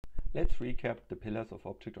Let's recap the pillars of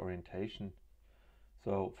object orientation.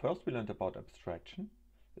 So first we learned about abstraction.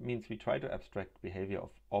 That means we try to abstract behavior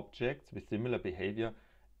of objects with similar behavior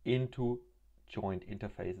into joint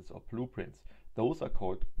interfaces or blueprints. Those are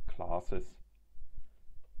called classes.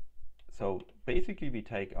 So basically we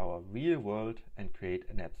take our real world and create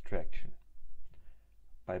an abstraction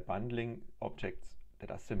by bundling objects that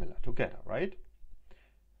are similar together, right?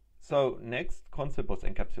 So next concept was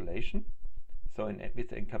encapsulation. So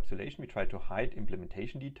with encapsulation, we try to hide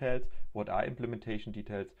implementation details. What are implementation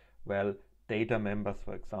details? Well, data members,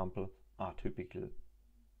 for example, are typical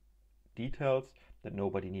details that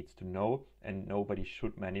nobody needs to know and nobody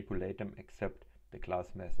should manipulate them except the class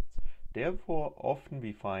methods. Therefore, often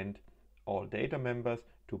we find all data members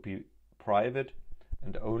to be private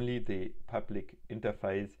and only the public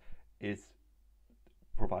interface is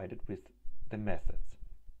provided with the methods.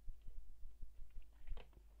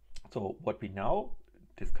 So what we now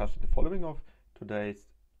discuss in the following of today's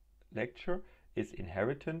lecture is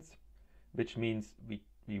inheritance, which means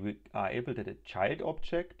we are able that a child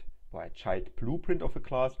object or a child blueprint of a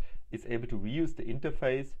class is able to reuse the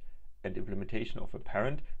interface and implementation of a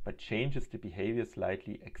parent, but changes the behavior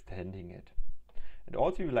slightly, extending it. And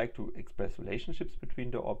also we like to express relationships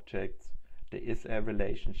between the objects. There is a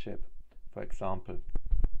relationship, for example,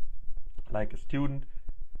 like a student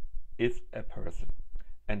is a person.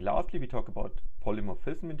 And lastly, we talk about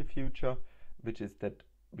polymorphism in the future, which is that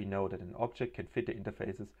we know that an object can fit the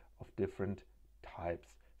interfaces of different types.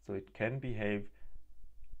 So it can behave,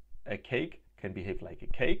 a cake can behave like a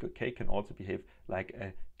cake can also behave like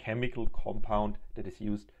a chemical compound that is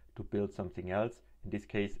used to build something else, in this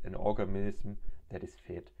case an organism that is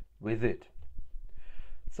fit with it.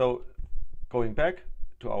 So going back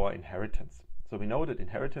to our inheritance. So we know that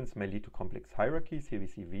inheritance may lead to complex hierarchies. Here we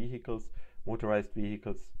see vehicles, motorized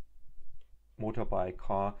vehicles, motorbike,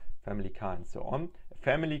 car, family car, and so on. A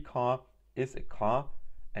family car is a car,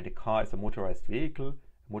 and a car is a motorized vehicle.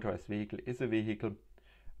 A motorized vehicle is a vehicle.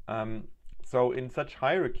 So in such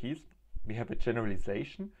hierarchies, we have a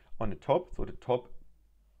generalization on the top. So the top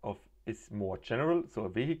is more general. So a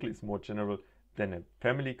vehicle is more general than a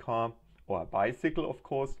family car or a bicycle, of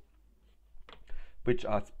course, which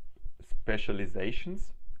are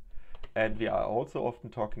specializations. And we are also often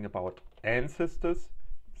talking about ancestors.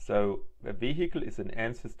 So a vehicle is an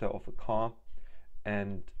ancestor of a car,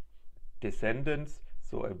 and descendants.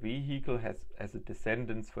 So a vehicle has as a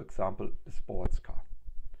descendants, for example, a sports car.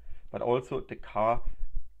 But also the car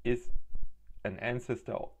is an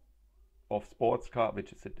ancestor of sports car,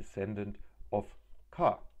 which is a descendant of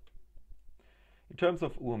car. In terms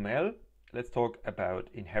of UML, let's talk about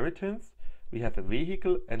inheritance. We have a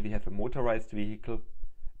vehicle and we have a motorized vehicle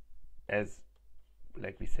as,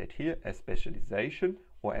 like we said here, as specialization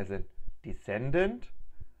or as a descendant.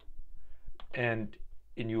 And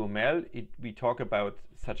in UML, we talk about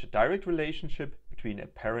such a direct relationship between a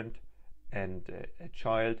parent and a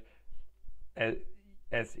child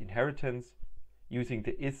as inheritance using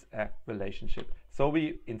the is-a relationship. So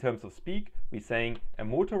we, in terms of speak, we're saying a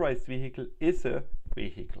motorized vehicle is a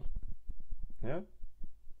vehicle. Yeah.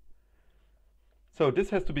 So this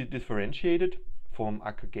has to be differentiated from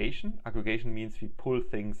aggregation. Aggregation means we pull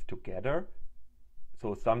things together.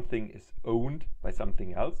 So something is owned by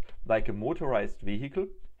something else. Like a motorized vehicle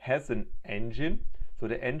has an engine. So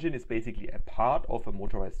the engine is basically a part of a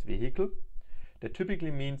motorized vehicle. That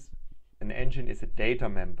typically means an engine is a data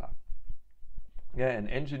member. Yeah, an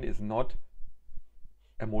engine is not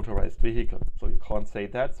a motorized vehicle. So you can't say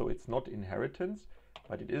that. So it's not inheritance,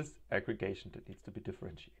 but it is aggregation that needs to be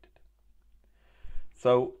differentiated.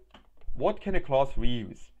 So what can a class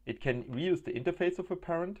reuse? It can reuse the interface of a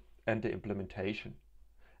parent and the implementation.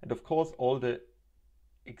 And of course, all the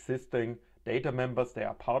existing data members, they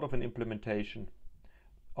are part of an implementation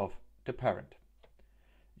of the parent.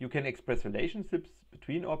 You can express relationships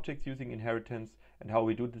between objects using inheritance, and how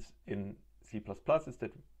we do this in C++ is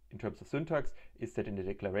that, in terms of syntax, is that in the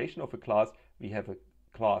declaration of a class, we have a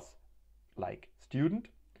class like student.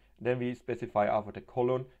 Then we specify after the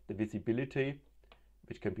colon the visibility,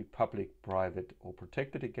 which can be public, private, or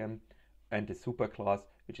protected again, and the superclass,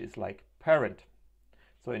 which is like parent.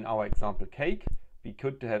 So in our example cake, we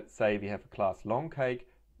could say we have a class long cake,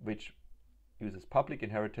 which uses public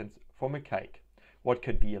inheritance from a cake. What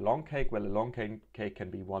could be a long cake? Well, a long cake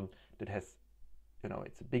can be one that has,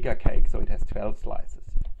 it's a bigger cake, so it has 12 slices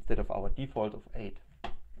instead of our default of 8.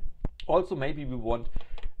 Also, maybe we want,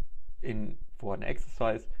 for an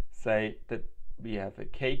exercise, say that we have a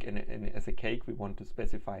cake, and as a cake we want to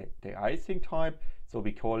specify the icing type, so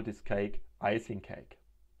we call this cake icing cake.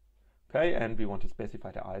 Okay, and we want to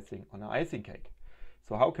specify the icing on an icing cake.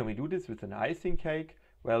 So how can we do this with an icing cake?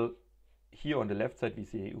 Well, here on the left side we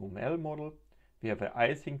see a UML model. We have an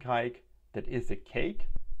icing cake that is a cake.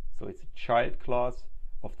 So it's a child class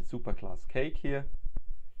of the superclass cake here.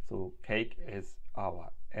 So cake is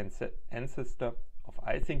our ancestor of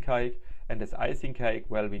icing cake. And as icing cake,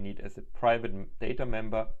 well, we need as a private data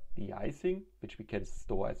member the icing, which we can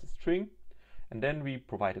store as a string. And then we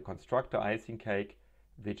provide a constructor icing cake,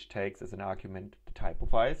 which takes as an argument the type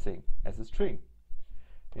of icing as a string.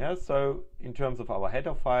 Yeah, so in terms of our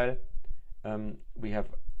header file,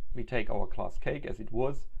 we take our class cake as it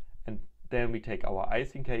was, and then we take our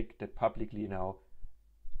icing cake that publicly now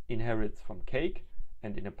inherits from cake,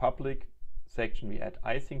 and in a public section we add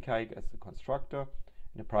icing cake as the constructor.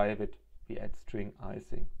 In a private we add string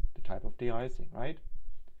icing, the type of the icing, right?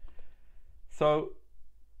 So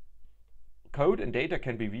code and data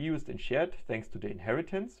can be reused and shared thanks to the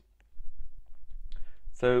inheritance.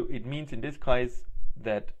 So it means in this case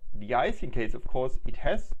that the icing case, of course, it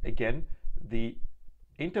has again the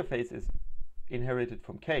interface is inherited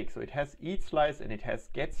from cake. So it has eat slice and it has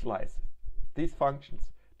get slice. These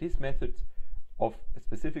functions, these methods of a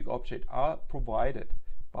specific object are provided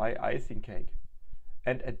by icing cake.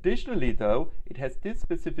 And additionally though, it has this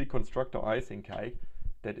specific constructor icing cake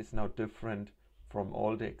that is now different from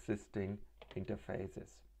all the existing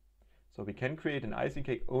interfaces. So we can create an icing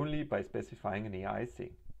cake only by specifying an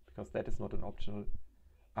icing, because that is not an optional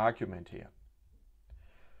argument here.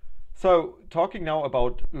 So talking now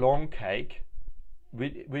about long cake,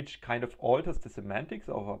 which kind of alters the semantics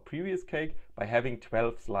of our previous cake by having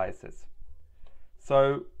 12 slices.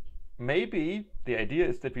 So maybe the idea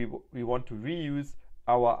is that we want to reuse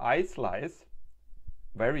our iSlice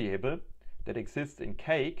variable that exists in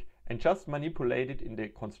cake and just manipulate it in the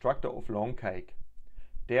constructor of long cake,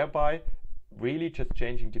 thereby really just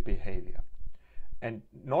changing the behavior and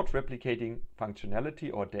not replicating functionality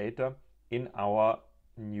or data in our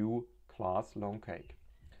new class long cake.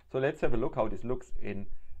 So let's have a look how this looks in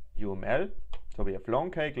UML. So we have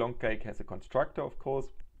long cake has a constructor, of course,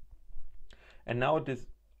 and now this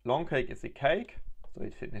long cake is a cake, so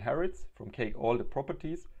it inherits from cake all the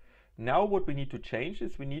properties. Now what we need to change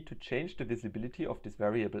is we need to change the visibility of this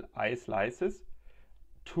variable iSlices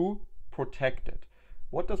to protected.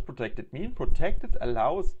 What does protected mean? Protected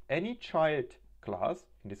allows any child class,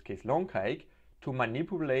 in this case long cake, to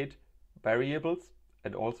manipulate variables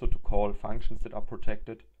and also to call functions that are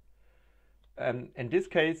protected. In this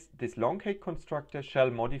case, this long cake constructor shall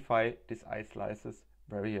modify this iSlices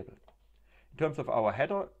variable. In terms of our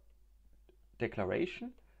header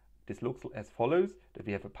declaration, this looks as follows, that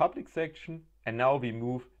we have a public section, and now we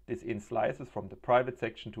move this in slices from the private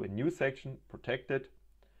section to a new section, protected.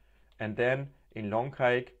 And then in long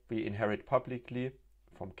cake, we inherit publicly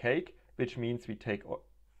from cake, which means we take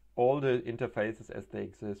all the interfaces as they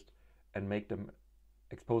exist and make them,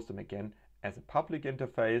 expose them again as a public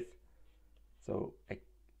interface. So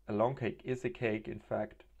a long cake is a cake, in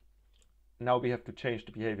fact. Now we have to change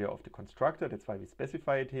the behavior of the constructor. That's why we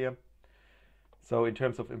specify it here. So in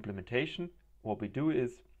terms of implementation, what we do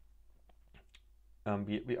is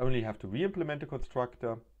we only have to re-implement the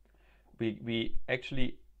constructor. We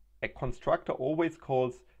actually, a constructor always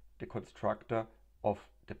calls the constructor of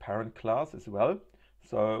the parent class as well.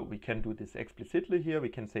 So we can do this explicitly here. We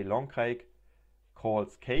can say long cake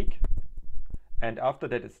calls cake. And after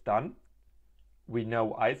that is done, we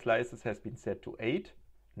know iSlices has been set to 8.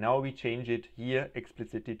 Now we change it here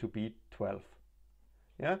explicitly to be 12.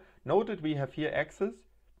 Yeah? Note that we have here access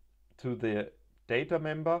to the data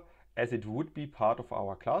member as it would be part of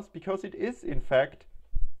our class, because it is in fact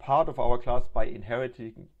part of our class by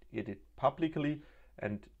inheriting it publicly,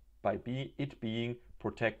 and by it being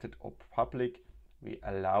protected or public, we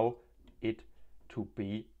allow it to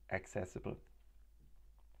be accessible.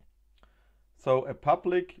 So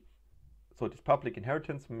this public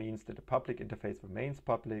inheritance means that the public interface remains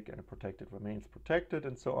public and a protected remains protected,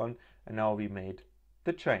 and so on. And now we made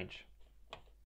the change.